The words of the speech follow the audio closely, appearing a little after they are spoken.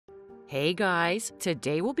Hey guys,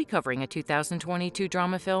 today we'll be covering a 2022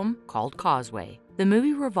 drama film called Causeway. The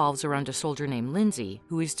movie revolves around a soldier named Lindsay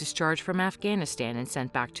who is discharged from Afghanistan and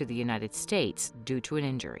sent back to the United States due to an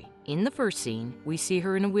injury. In the first scene, we see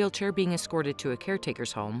her in a wheelchair being escorted to a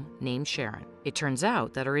caretaker's home named Sharon. It turns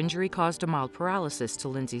out that her injury caused a mild paralysis to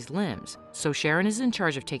Lindsay's limbs, so Sharon is in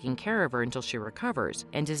charge of taking care of her until she recovers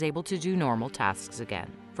and is able to do normal tasks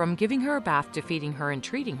again. From giving her a bath to feeding her and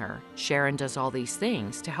treating her, Sharon does all these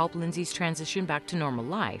things to help Lindsay's transition back to normal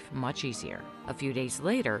life much easier. A few days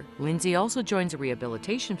later, Lindsay also joins a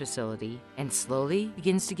rehabilitation facility and slowly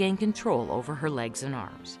begins to gain control over her legs and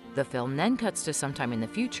arms. The film then cuts to sometime in the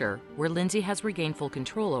future where Lindsay has regained full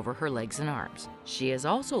control over her legs and arms. She has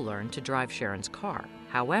also learned to drive Sharon's car.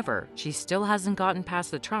 However, she still hasn't gotten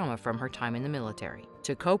past the trauma from her time in the military.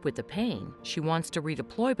 To cope with the pain, she wants to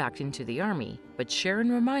redeploy back into the army, but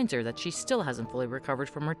Sharon reminds her that she still hasn't fully recovered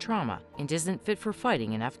from her trauma and isn't fit for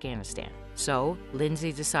fighting in Afghanistan. So,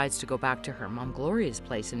 Lindsay decides to go back to her mom Gloria's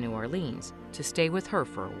place in New Orleans to stay with her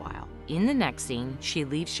for a while. In the next scene, she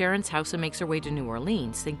leaves Sharon's house and makes her way to New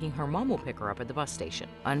Orleans, thinking her mom will pick her up at the bus station.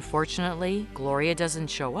 Unfortunately, Gloria doesn't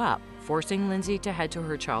show up, forcing Lindsay to head to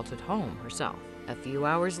her childhood home herself. A few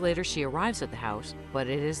hours later, she arrives at the house, but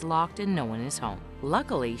it is locked and no one is home.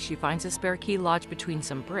 Luckily, she finds a spare key lodged between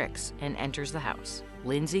some bricks and enters the house.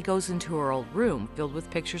 Lindsay goes into her old room filled with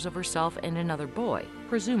pictures of herself and another boy,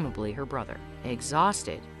 presumably her brother.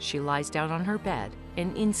 Exhausted, she lies down on her bed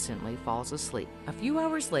and instantly falls asleep. A few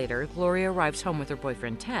hours later, Gloria arrives home with her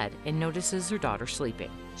boyfriend Ted and notices her daughter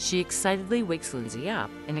sleeping. She excitedly wakes Lindsay up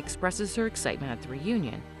and expresses her excitement at the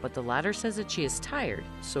reunion, but the latter says that she is tired,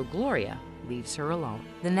 so Gloria leaves her alone.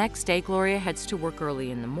 The next day, Gloria heads to work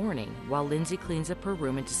early in the morning, while Lindsay cleans up her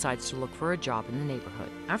room and decides to look for a job in the neighborhood.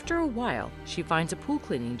 After a while, she finds a pool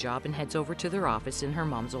cleaning job and heads over to their office in her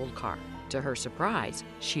mom's old car. To her surprise,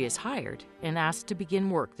 she is hired and asked to begin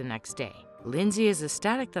work the next day. Lindsay is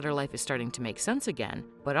ecstatic that her life is starting to make sense again,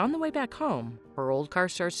 but on the way back home, her old car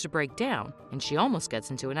starts to break down and she almost gets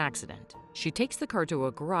into an accident. She takes the car to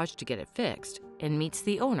a garage to get it fixed and meets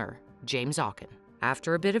the owner, James Ocken.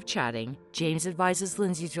 After a bit of chatting, James advises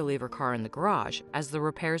Lindsay to leave her car in the garage as the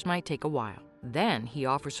repairs might take a while. Then he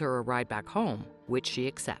offers her a ride back home, which she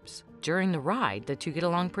accepts. During the ride, the two get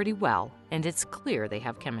along pretty well, and it's clear they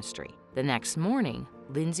have chemistry. The next morning,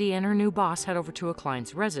 Lindsay and her new boss head over to a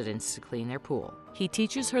client's residence to clean their pool. He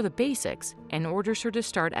teaches her the basics and orders her to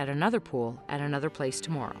start at another pool at another place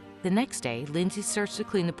tomorrow. The next day, Lindsay starts to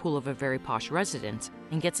clean the pool of a very posh residence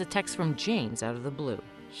and gets a text from James out of the blue.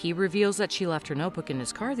 He reveals that she left her notebook in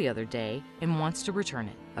his car the other day and wants to return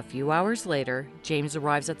it. A few hours later, James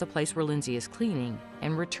arrives at the place where Lindsay is cleaning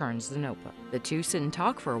and returns the notebook. The two sit and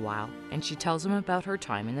talk for a while, and she tells him about her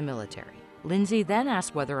time in the military. Lindsay then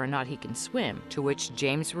asks whether or not he can swim, to which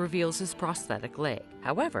James reveals his prosthetic leg.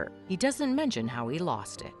 However, he doesn't mention how he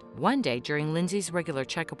lost it. One day, during Lindsay's regular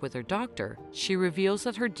checkup with her doctor, she reveals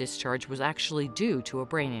that her discharge was actually due to a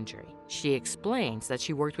brain injury. She explains that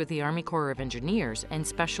she worked with the Army Corps of Engineers and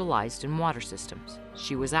specialized in water systems.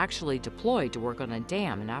 She was actually deployed to work on a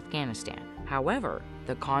dam in Afghanistan. However,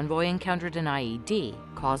 the convoy encountered an IED,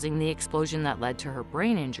 causing the explosion that led to her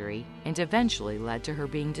brain injury and eventually led to her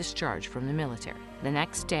being discharged from the military. The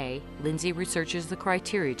next day, Lindsay researches the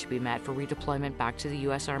criteria to be met for redeployment back to the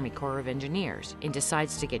U.S. Army Corps of Engineers and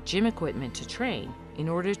decides to get gym equipment to train in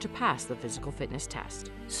order to pass the physical fitness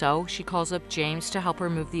test. So she calls up James to help her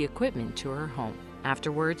move the equipment to her home.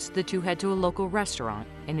 Afterwards, the two head to a local restaurant,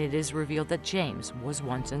 and it is revealed that James was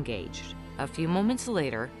once engaged. A few moments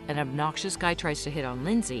later, an obnoxious guy tries to hit on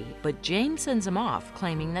Lindsay, but James sends him off,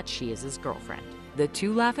 claiming that she is his girlfriend. The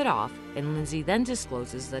two laugh it off, and Lindsay then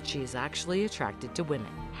discloses that she is actually attracted to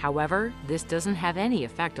women. However, this doesn't have any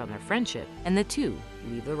effect on their friendship, and the two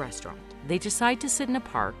leave the restaurant. They decide to sit in a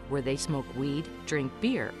park where they smoke weed, drink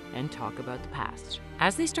beer, and talk about the past.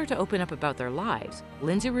 As they start to open up about their lives,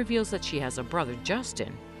 Lindsay reveals that she has a brother,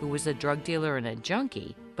 Justin, who was a drug dealer and a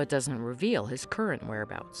junkie, but doesn't reveal his current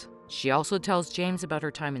whereabouts. She also tells James about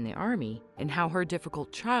her time in the Army and how her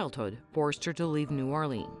difficult childhood forced her to leave New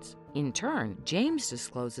Orleans. In turn, James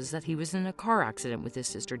discloses that he was in a car accident with his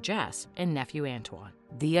sister Jess and nephew Antoine.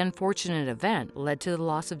 The unfortunate event led to the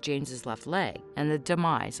loss of James's left leg and the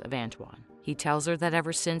demise of Antoine. He tells her that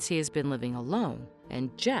ever since he has been living alone,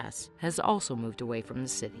 and Jess has also moved away from the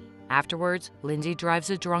city. Afterwards, Lindsay drives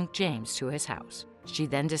a drunk James to his house. She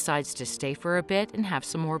then decides to stay for a bit and have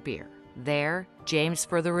some more beer. There, James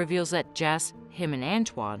further reveals that Jess, him, and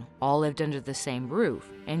Antoine all lived under the same roof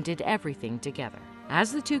and did everything together.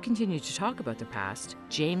 As the two continue to talk about their past,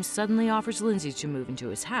 James suddenly offers Lindsay to move into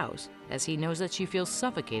his house, as he knows that she feels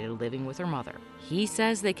suffocated living with her mother. He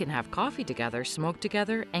says they can have coffee together, smoke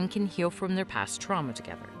together, and can heal from their past trauma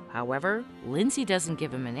together. However, Lindsay doesn't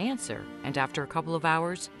give him an answer, and after a couple of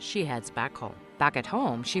hours, she heads back home. Back at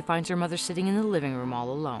home, she finds her mother sitting in the living room all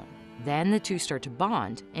alone. Then the two start to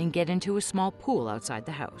bond and get into a small pool outside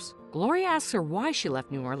the house. Gloria asks her why she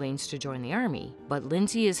left New Orleans to join the army, but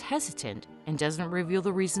Lindsay is hesitant and doesn't reveal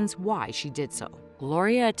the reasons why she did so.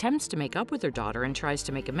 Gloria attempts to make up with her daughter and tries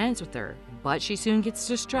to make amends with her, but she soon gets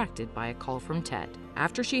distracted by a call from Ted.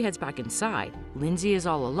 After she heads back inside, Lindsay is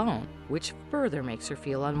all alone, which further makes her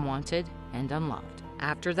feel unwanted and unloved.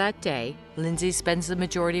 After that day, Lindsay spends the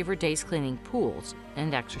majority of her days cleaning pools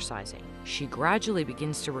and exercising. She gradually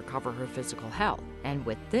begins to recover her physical health, and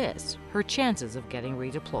with this, her chances of getting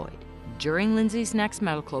redeployed. During Lindsay's next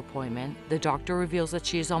medical appointment, the doctor reveals that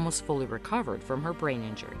she is almost fully recovered from her brain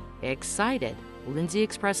injury. Excited, Lindsay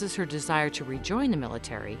expresses her desire to rejoin the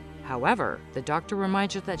military. However, the doctor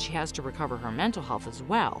reminds her that she has to recover her mental health as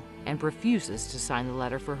well, and refuses to sign the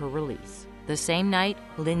letter for her release. The same night,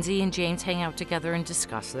 Lindsay and James hang out together and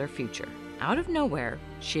discuss their future. Out of nowhere,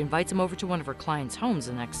 she invites him over to one of her clients' homes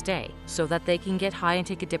the next day so that they can get high and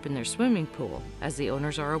take a dip in their swimming pool as the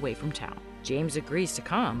owners are away from town. James agrees to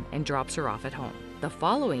come and drops her off at home. The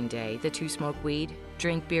following day, the two smoke weed,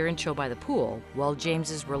 drink beer, and chill by the pool, while James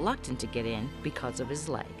is reluctant to get in because of his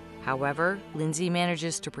leg. However, Lindsay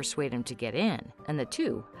manages to persuade him to get in, and the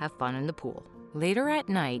two have fun in the pool. Later at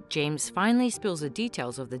night, James finally spills the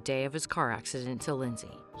details of the day of his car accident to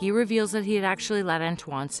Lindsay. He reveals that he had actually let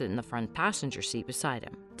Antoine sit in the front passenger seat beside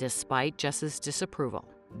him, despite Jess's disapproval.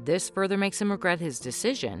 This further makes him regret his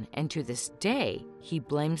decision, and to this day, he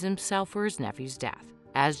blames himself for his nephew's death.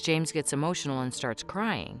 As James gets emotional and starts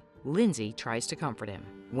crying, Lindsay tries to comfort him.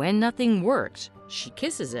 When nothing works, she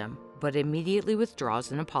kisses him, but immediately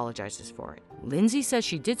withdraws and apologizes for it. Lindsay says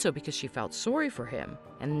she did so because she felt sorry for him,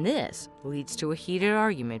 and this leads to a heated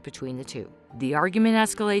argument between the two. The argument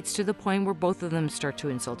escalates to the point where both of them start to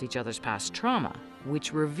insult each other's past trauma,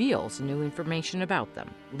 which reveals new information about them.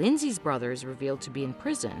 Lindsay's brother is revealed to be in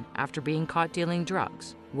prison after being caught dealing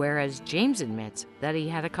drugs, whereas James admits that he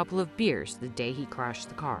had a couple of beers the day he crashed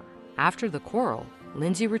the car. After the quarrel,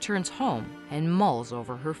 Lindsay returns home and mulls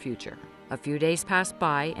over her future. A few days pass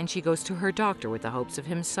by and she goes to her doctor with the hopes of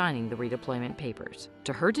him signing the redeployment papers.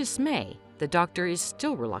 To her dismay, the doctor is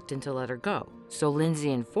still reluctant to let her go, so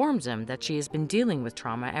Lindsay informs him that she has been dealing with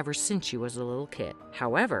trauma ever since she was a little kid.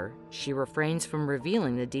 However, she refrains from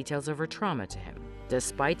revealing the details of her trauma to him.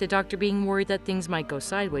 Despite the doctor being worried that things might go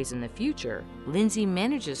sideways in the future, Lindsay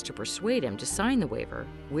manages to persuade him to sign the waiver,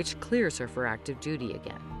 which clears her for active duty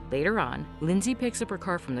again. Later on, Lindsay picks up her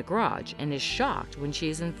car from the garage and is shocked when she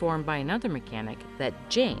is informed by another mechanic that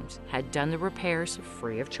James had done the repairs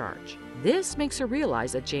free of charge. This makes her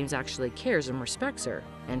realize that James actually cares and respects her,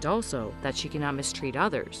 and also that she cannot mistreat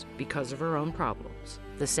others because of her own problems.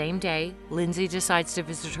 The same day, Lindsay decides to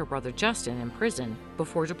visit her brother Justin in prison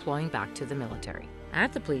before deploying back to the military.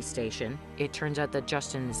 At the police station, it turns out that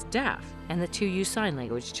Justin is deaf, and the two use sign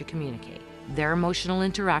language to communicate. Their emotional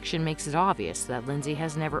interaction makes it obvious that Lindsay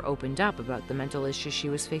has never opened up about the mental issues she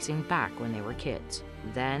was facing back when they were kids.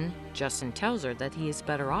 Then, Justin tells her that he is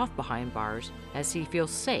better off behind bars as he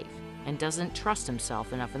feels safe and doesn't trust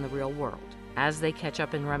himself enough in the real world. As they catch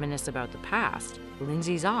up and reminisce about the past,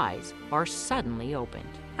 Lindsay's eyes are suddenly opened.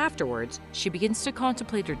 Afterwards, she begins to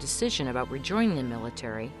contemplate her decision about rejoining the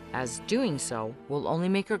military, as doing so will only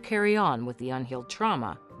make her carry on with the unhealed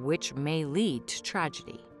trauma, which may lead to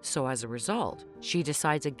tragedy. So as a result, she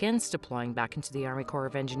decides against deploying back into the Army Corps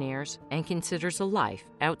of Engineers and considers a life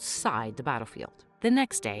outside the battlefield. The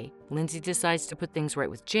next day, Lindsay decides to put things right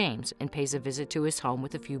with James and pays a visit to his home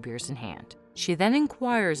with a few beers in hand. She then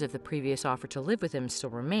inquires if the previous offer to live with him still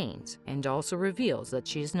remains, and also reveals that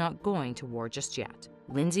she is not going to war just yet.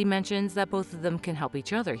 Lindsay mentions that both of them can help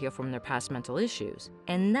each other heal from their past mental issues,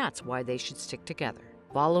 and that's why they should stick together.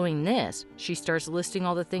 Following this, she starts listing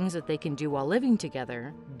all the things that they can do while living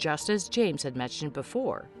together, just as James had mentioned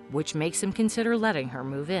before, which makes him consider letting her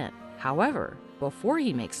move in. However, before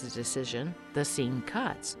he makes the decision, the scene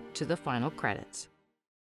cuts to the final credits.